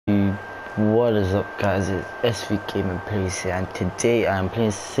What is up, guys? It's SV Gaming Plays here, and today I am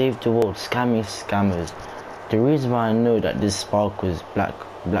playing Save the World Scamming Scammers. The reason why I know that this Sparkle's Black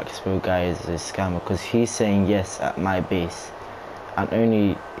Sparrow guy is a scammer because he's saying yes at my base, and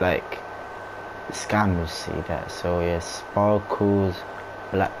only like scammers say that. So yes, Sparkle's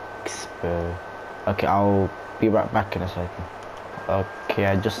Black Sparrow. Okay, I'll be right back in a second. Okay,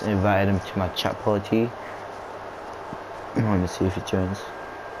 I just invited him to my chat party. I want to see if he joins.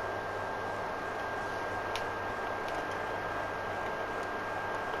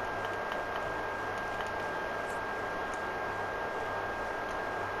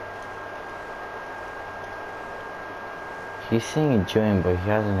 He's saying join, but he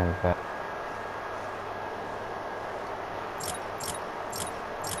hasn't invited.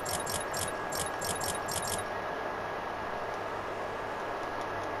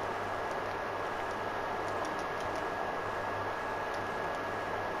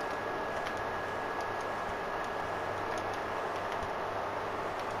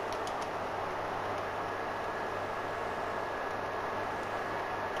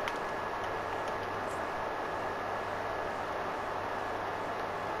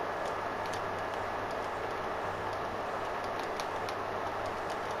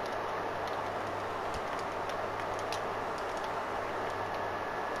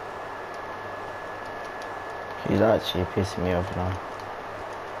 He's actually pissing me off now.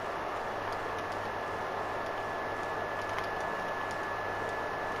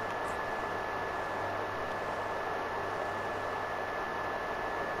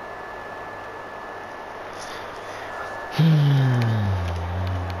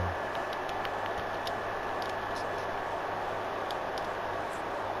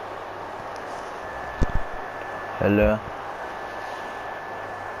 Hello?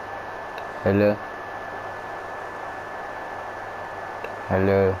 Hello?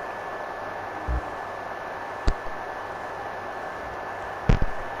 Hello?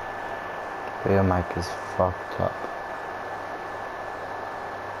 Your mic is fucked up.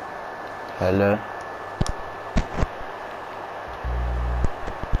 Hello?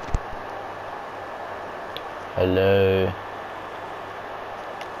 Hello?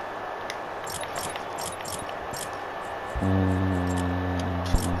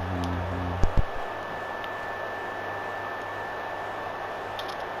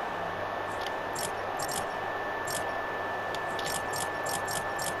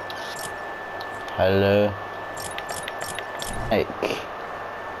 Hello? Like.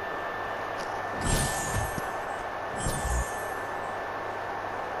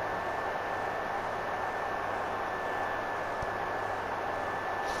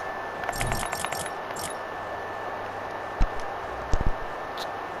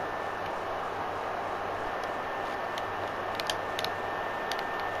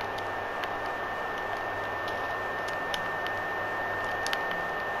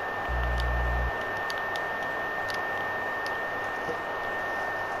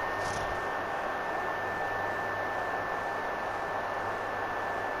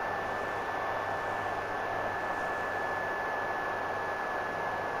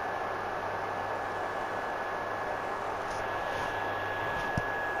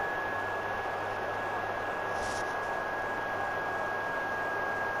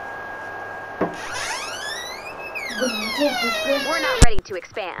 We're not ready to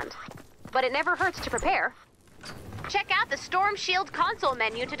expand, but it never hurts to prepare. Check out the Storm Shield console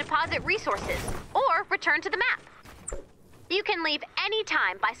menu to deposit resources, or return to the map. You can leave any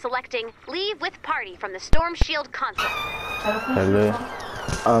time by selecting Leave with Party from the Storm Shield console. Hello?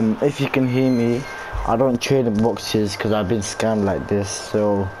 If you can hear me, I don't trade in boxes because I've been scammed like this,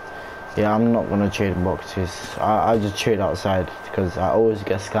 so yeah, I'm not gonna trade in boxes. I just trade outside because I always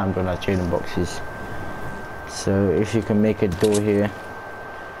get scammed when I trade in boxes. So if you can make a door here.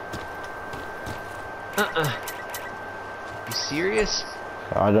 You serious?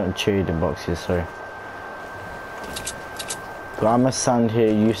 I don't trade in boxes, sorry. But I'm gonna stand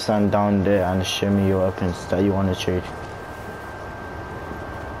here, you stand down there and show me your weapons that you want to trade.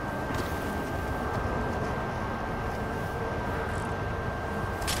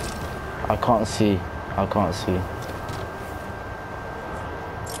 I can't see. I can't see.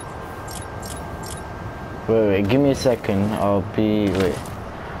 Wait, give me a second. Wait.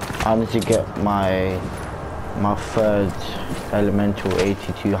 I need to get my third elemental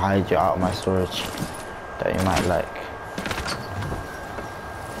 82 Hydra out of my storage that you might like.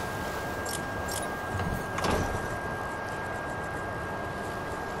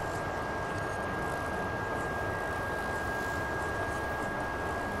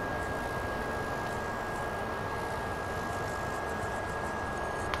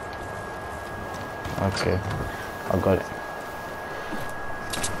 Okay, I got it.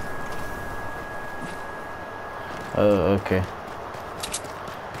 Oh, okay.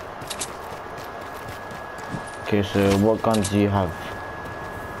 Okay, so what guns do you have?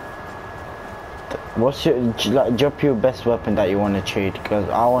 What's your, like, drop your best weapon that you want to trade? Because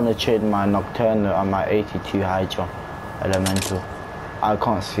I want to trade my Nocturno and my 82 Hydra Elemental. I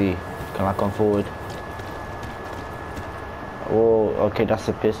can't see. Can I come forward? Oh, okay, that's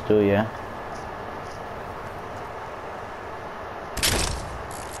a pistol, yeah.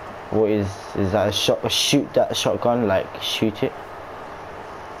 What is that a shot? Shoot that shotgun, like shoot it.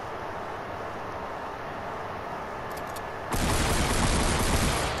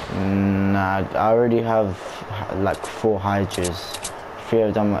 Nah, I already have like 4 Hydras. 3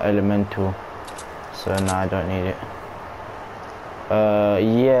 of them are elemental, so nah, I don't need it.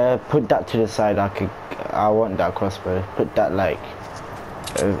 Yeah, put that to the side. I want that crossbow. Put that like,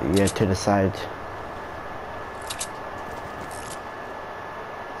 yeah, to the side.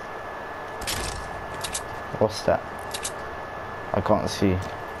 What's that? I can't see.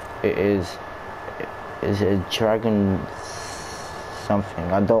 It is it a dragon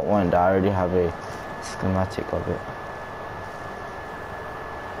something? I don't want that. I already have a schematic of it.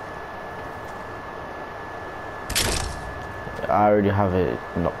 I already have a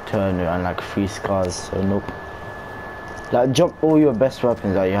Nocturno and like 3 scars, so nope. Like, drop all your best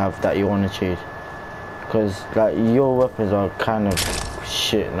weapons that you have that you want to trade, because like your weapons are kind of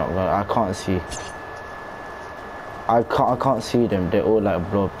shit. Not gonna, I can't see. I can't see them. They're all like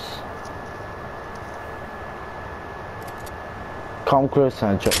blobs. Come closer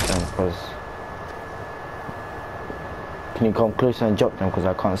and drop them, cause can you come closer and drop them, cause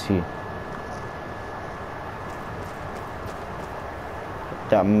I can't see.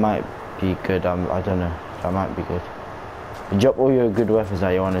 That might be good. I don't know. That might be good. Drop all your good weapons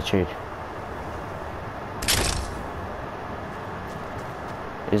that you want to trade.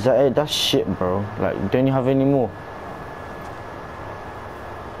 Is that it? That's shit, bro. Like, don't you have any more?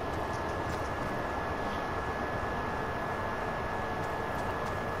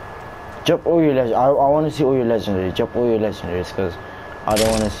 Drop all your legendaries. I want to see all your legendaries. Drop all your legendaries, because I don't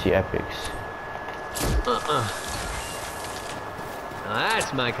want to see epics. Now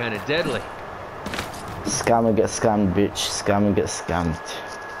that's my kind of deadly. Scammer get scammed, bitch. Scammer get scammed.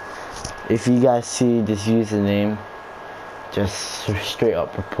 If you guys see this username, just straight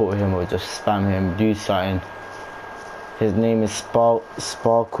up report him or just spam him. Do something. His name is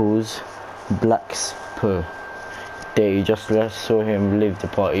Sparkles Blackspur. There, you just saw him leave the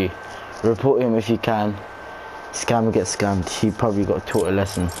party. Report him if you can. Scammer get scammed. He probably got taught a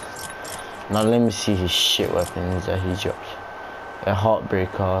lesson. Now let me see his shit weapons that he dropped. A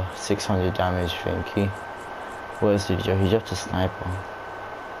Heartbreaker, 600 damage, thank you. What else did he drop? He dropped a sniper.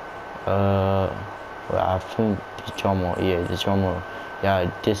 Well, I think the drummer, yeah, the drummer.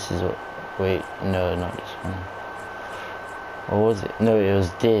 Yeah, this is what, wait, no, not this one. What was it? No, it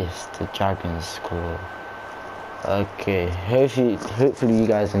was this, the Dragon's Claw. Okay, hopefully you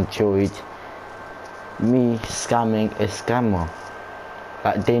guys enjoyed me scamming a scammer.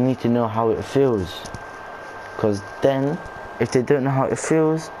 Like, they need to know how it feels. Because then, if they don't know how it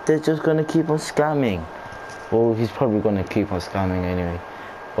feels, they're just gonna keep on scamming. Well, he's probably gonna keep on scamming anyway.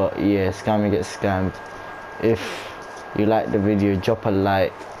 But yeah, scamming gets scammed. If you like the video, drop a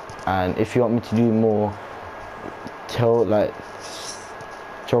like, and if you want me to do more,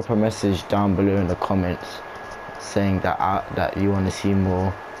 drop a message down below in the comments saying that you want to see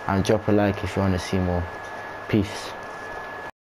more, and drop a like if you want to see more. Peace.